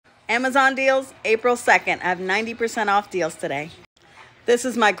Amazon deals, April 2nd. I have 90% off deals today. This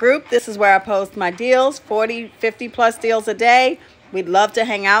is my group. This is where I post my deals, 40, 50 plus deals a day. We'd love to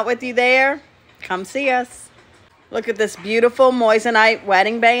hang out with you there. Come see us. Look at this beautiful Moissanite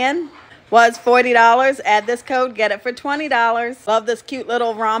wedding band. Was $40. Add this code, get it for $20. Love this cute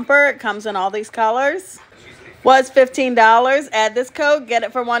little romper. It comes in all these colors. Was $15. Add this code, get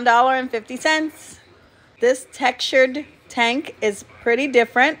it for $1.50. This textured tank is pretty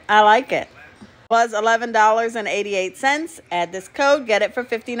different. I like it. Was $11.88. Add this code, get it for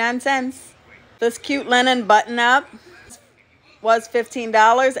 59 cents. This cute linen button up was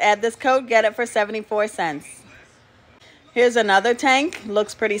 $15. Add this code, get it for 74 cents. Here's another tank.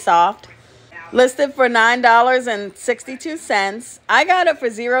 Looks pretty soft. Listed for $9.62. I got it for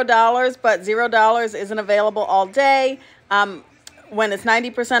 $0, but $0 isn't available all day. When it's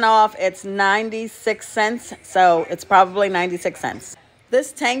 90% off, it's 96 cents, so it's probably 96 cents.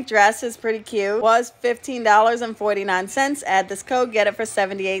 This tank dress is pretty cute. Was $15.49. Add this code, get it for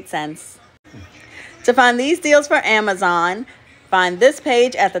 78 cents. To find these deals for Amazon, find this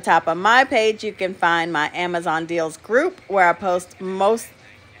page. At the top of my page, you can find my Amazon deals group where I post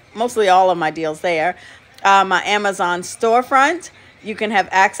mostly all of my deals there. My Amazon storefront. You can have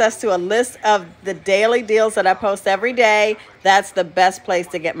access to a list of the daily deals that I post every day. That's the best place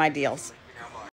to get my deals.